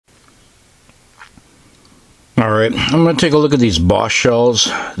Alright, I'm going to take a look at these B.O.S.S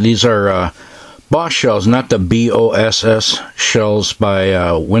shells. These are B.O.S.S shells, not the B.O.S.S shells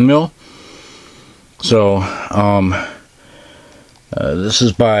by Windmill. So, this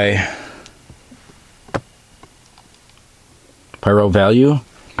is by PYRO Value.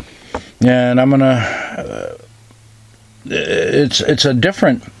 And I'm going to... It's a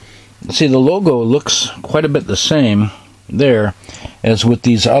different... See, the logo looks quite a bit the same there as with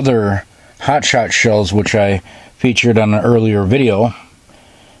these other hotshot shells, which I featured on an earlier video.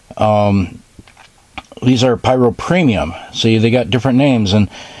 These are PYRO Premium. See, they got different names, and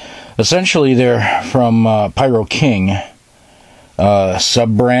essentially they're from PYRO King.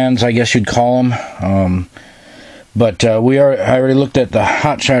 Sub-brands, I guess you'd call them. But I already looked at the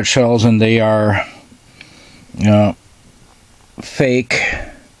hotshot shells, and they are, fake.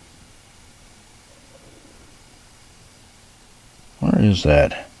 Where is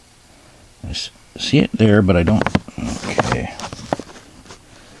that? I see it there, but I don't... Okay.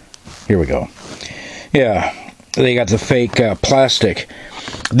 Here we go. Yeah, they got the fake plastic.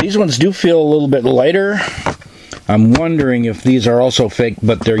 These ones do feel a little bit lighter. I'm wondering if these are also fake,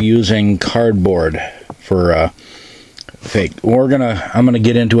 but they're using cardboard for fake. I'm gonna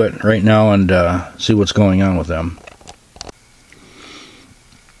get into it right now and see what's going on with them.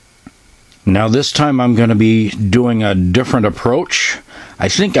 Now this time I'm going to be doing a different approach. I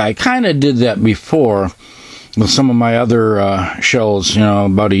think I kind of did that before with some of my other shells,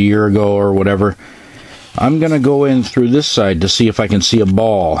 about a year ago or whatever. I'm going to go in through this side to see if I can see a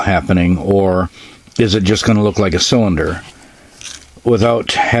ball happening, or is it just going to look like a cylinder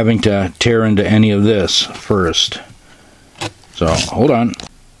without having to tear into any of this first. So, hold on.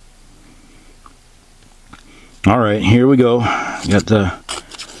 Alright, here we go. Got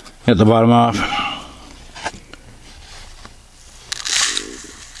the bottom off.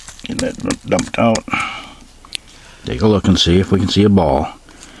 Get that dumped out. Take a look and see if we can see a ball.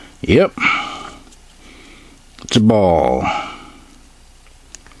 Yep. It's a ball.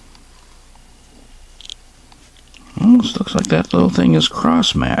 Almost looks like that little thing is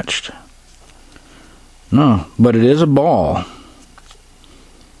cross-matched. No, but it is a ball.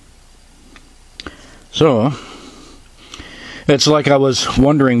 So, it's like I was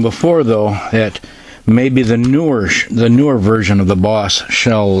wondering before, though, that maybe the newer version of the B.O.S.S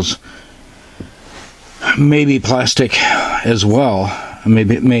shells may be plastic as well.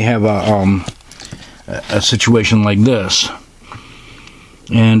 Maybe it may have a situation like this.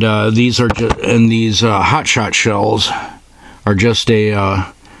 And these hotshot shells are just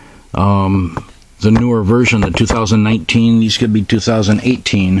the newer version, the 2019. These could be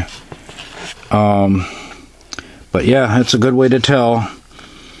 2018. But yeah, that's a good way to tell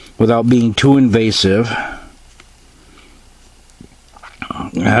without being too invasive.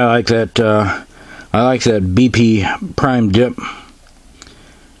 I like that BP prime dip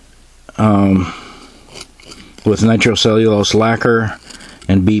with nitrocellulose lacquer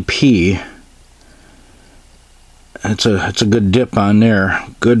and BP. It's a good dip on there.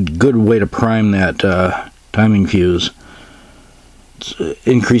 Good way to prime that timing fuse. It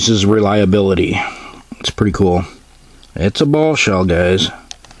increases reliability. It's pretty cool. It's a ball shell, guys.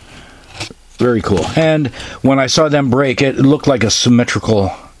 Very cool. And when I saw them break, it looked like a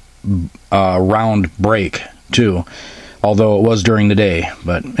symmetrical round break too, although it was during the day.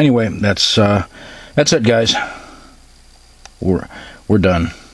 But anyway, that's it, guys. We're done.